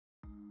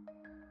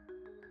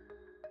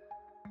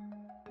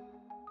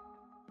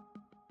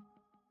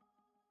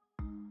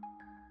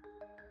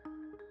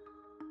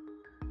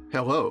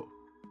Hello.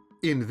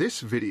 In this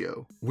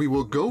video, we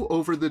will go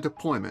over the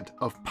deployment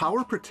of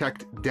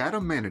PowerProtect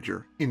Data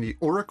Manager in the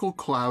Oracle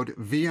Cloud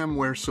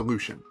VMware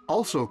solution,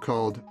 also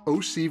called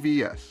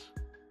OCVS.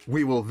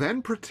 We will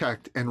then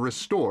protect and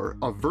restore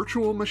a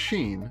virtual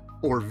machine,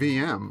 or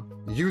VM,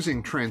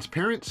 using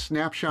Transparent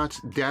Snapshots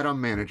Data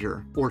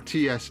Manager, or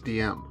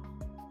TSDM.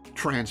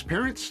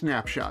 Transparent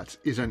Snapshots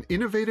is an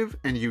innovative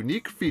and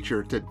unique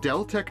feature to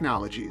Dell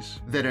Technologies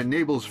that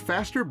enables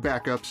faster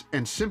backups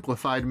and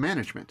simplified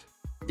management.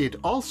 It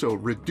also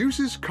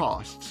reduces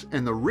costs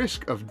and the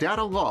risk of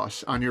data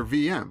loss on your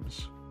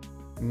VMs.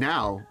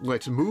 Now,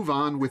 let's move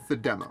on with the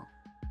demo.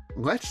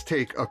 Let's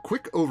take a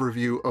quick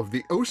overview of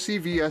the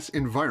OCVS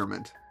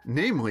environment,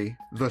 namely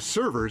the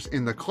servers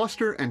in the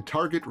cluster and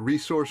target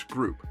resource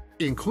group,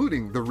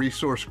 including the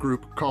resource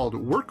group called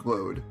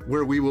Workload,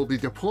 where we will be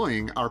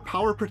deploying our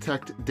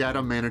PowerProtect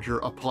Data Manager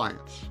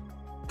appliance.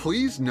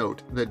 Please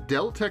note that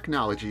Dell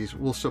Technologies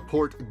will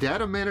support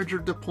Data Manager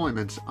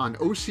deployments on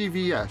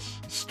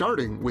OCVS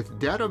starting with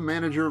Data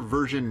Manager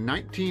version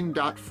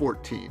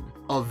 19.14,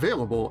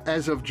 available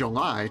as of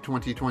July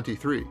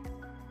 2023.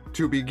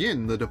 To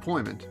begin the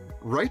deployment,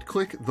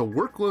 right-click the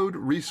Workload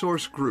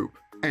resource group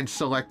and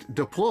select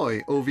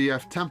Deploy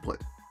OVF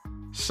Template.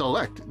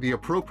 Select the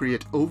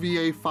appropriate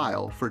OVA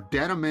file for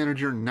Data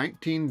Manager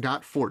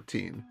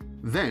 19.14,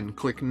 then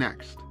click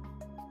Next.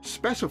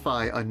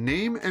 Specify a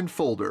name and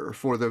folder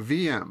for the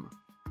VM.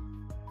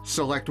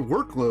 Select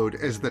Workload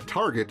as the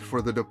target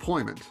for the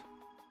deployment.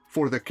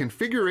 For the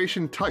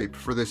configuration type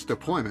for this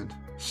deployment,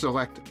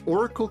 select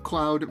Oracle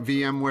Cloud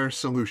VMware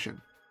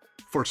Solution.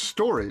 For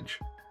storage,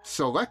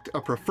 select a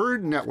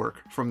preferred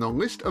network from the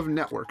list of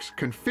networks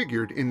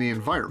configured in the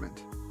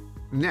environment.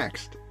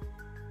 Next,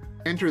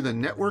 enter the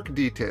network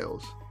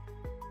details,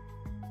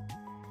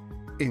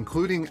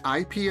 including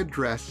IP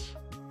address,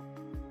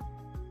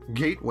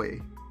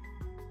 gateway,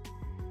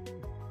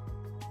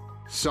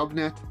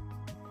 subnet,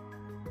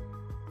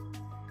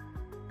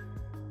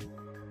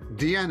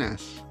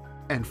 DNS,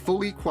 and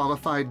fully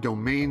qualified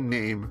domain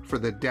name for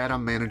the Data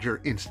Manager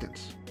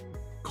instance.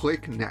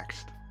 Click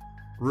Next.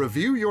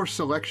 Review your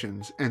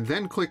selections and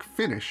then click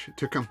Finish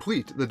to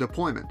complete the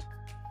deployment.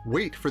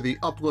 Wait for the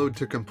upload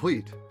to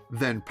complete,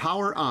 then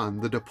power on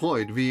the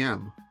deployed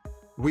VM.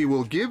 We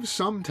will give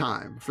some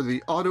time for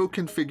the auto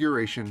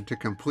configuration to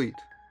complete.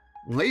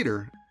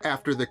 Later,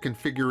 after the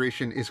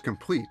configuration is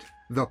complete,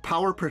 the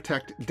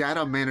PowerProtect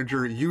Data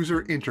Manager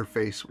user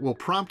interface will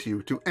prompt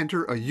you to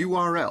enter a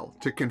URL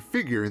to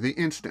configure the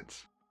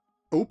instance.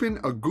 Open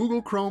a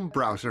Google Chrome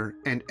browser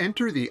and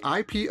enter the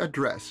IP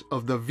address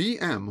of the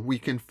VM we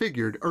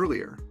configured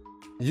earlier.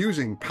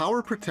 Using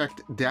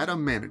PowerProtect Data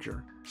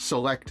Manager,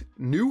 select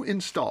New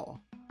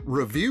Install,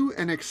 review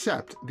and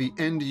accept the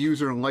End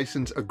User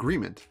License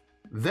Agreement,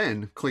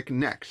 then click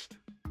Next.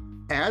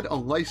 Add a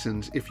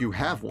license if you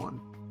have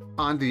one.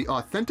 On the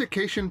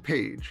Authentication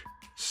page,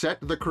 set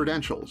the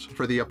credentials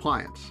for the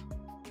appliance.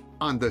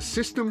 On the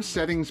System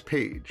Settings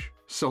page,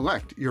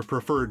 select your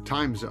preferred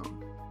time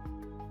zone.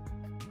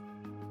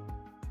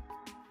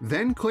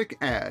 Then click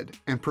Add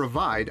and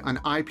provide an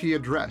IP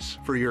address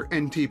for your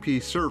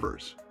NTP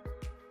servers.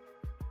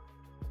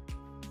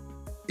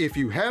 If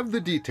you have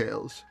the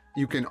details,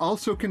 you can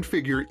also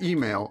configure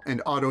email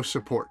and auto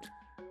support.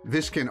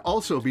 This can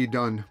also be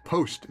done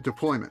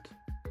post-deployment.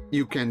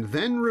 You can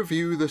then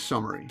review the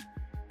summary.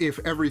 If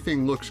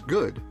everything looks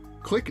good,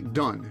 click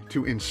Done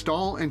to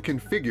install and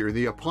configure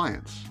the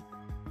appliance.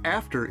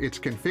 After it's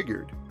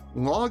configured,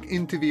 log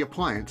into the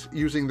appliance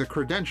using the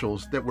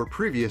credentials that were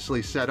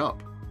previously set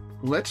up.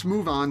 Let's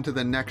move on to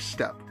the next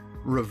step,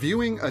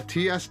 reviewing a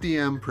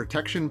TSDM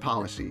protection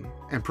policy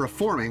and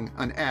performing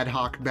an ad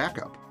hoc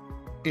backup.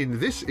 In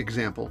this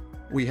example,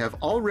 we have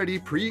already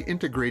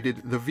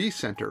pre-integrated the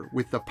vCenter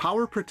with the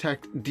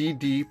PowerProtect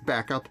DD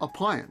backup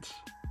appliance.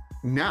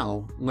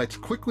 Now, let's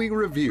quickly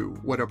review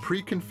what a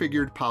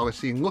pre-configured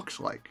policy looks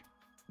like.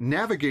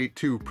 Navigate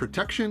to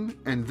Protection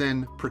and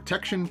then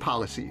Protection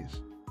Policies.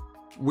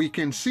 We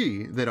can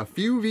see that a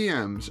few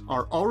VMs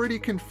are already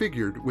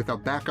configured with a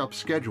backup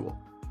schedule.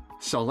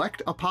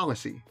 Select a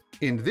policy,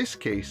 in this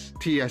case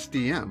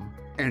TSDM,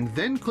 and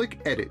then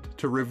click Edit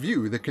to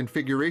review the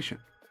configuration.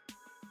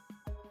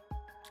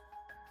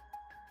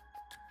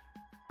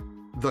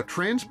 The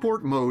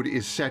transport mode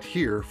is set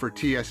here for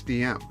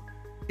TSDM.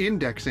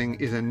 Indexing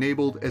is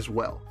enabled as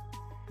well.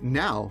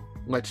 Now,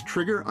 let's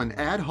trigger an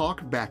ad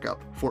hoc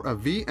backup for a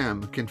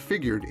VM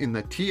configured in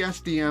the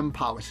TSDM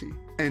policy,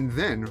 and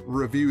then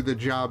review the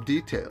job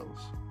details.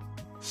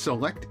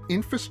 Select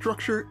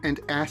Infrastructure and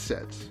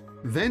Assets,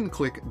 then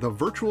click the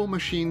Virtual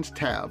Machines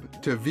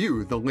tab to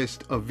view the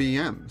list of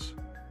VMs.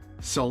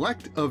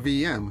 Select a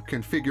VM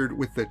configured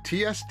with the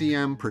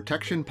TSDM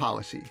protection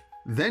policy,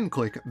 then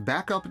click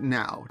Backup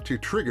Now to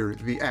trigger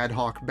the ad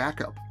hoc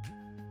backup.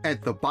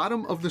 At the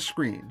bottom of the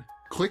screen,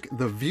 click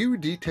the View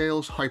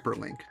Details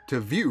hyperlink to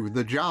view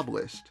the job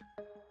list.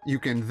 You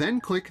can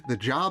then click the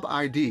job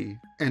ID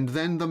and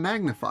then the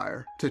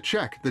magnifier to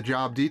check the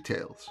job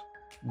details.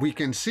 we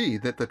can see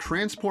that the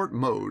transport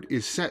mode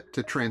is set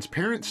to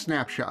Transparent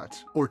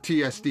Snapshots, or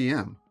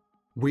TSDM,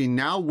 We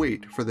now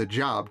wait for the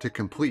job to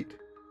complete.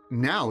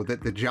 Now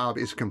that the job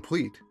is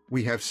complete,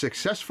 we have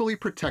successfully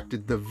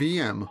protected the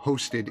VM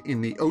hosted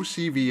in the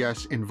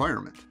OCVS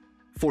environment.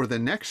 For the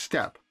next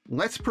step,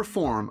 let's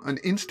perform an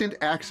instant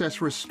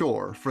access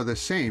restore for the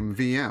same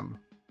VM.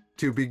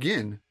 To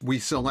begin, we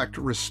select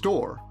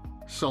Restore,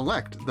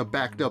 select the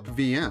backed up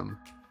VM,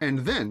 and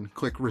then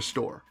click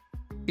Restore.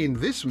 In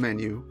this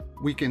menu,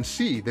 we can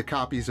see the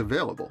copies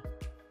available.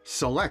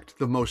 Select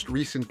the most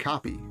recent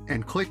copy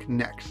and click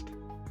Next.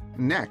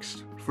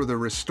 Next, for the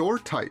restore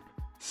type,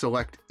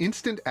 select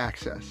Instant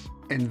Access,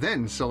 and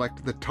then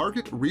select the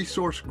target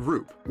resource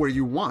group where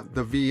you want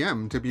the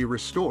VM to be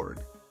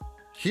restored.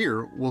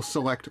 Here, we'll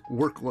select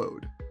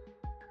Workload.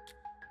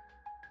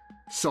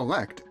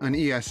 Select an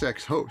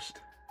ESX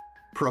host.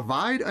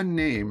 Provide a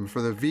name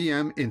for the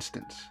VM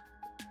instance.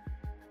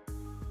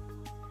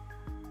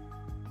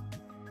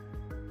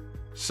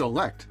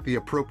 Select the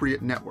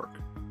appropriate network.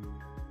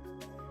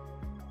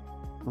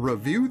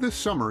 Review the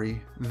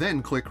summary,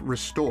 then click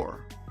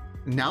Restore.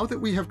 Now that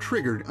we have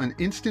triggered an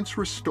instance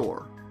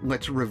restore,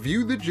 let's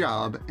review the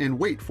job and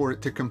wait for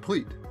it to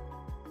complete.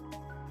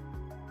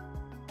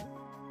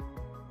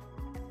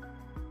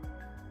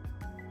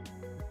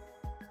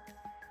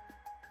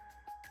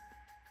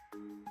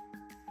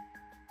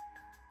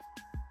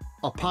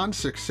 Upon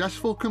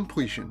successful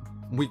completion,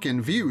 we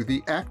can view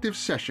the active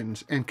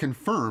sessions and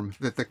confirm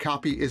that the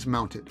copy is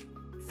mounted.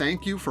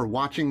 Thank you for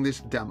watching this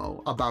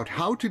demo about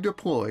how to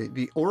deploy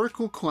the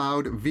Oracle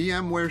Cloud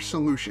VMware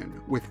solution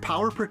with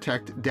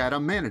PowerProtect Data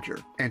Manager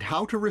and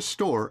how to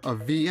restore a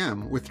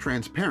VM with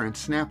transparent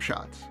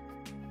snapshots.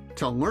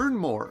 To learn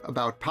more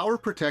about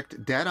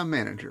PowerProtect Data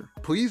Manager,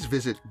 please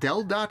visit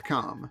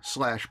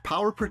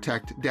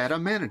dell.com/PowerProtect Data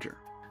Manager.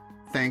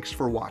 Thanks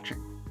for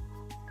watching.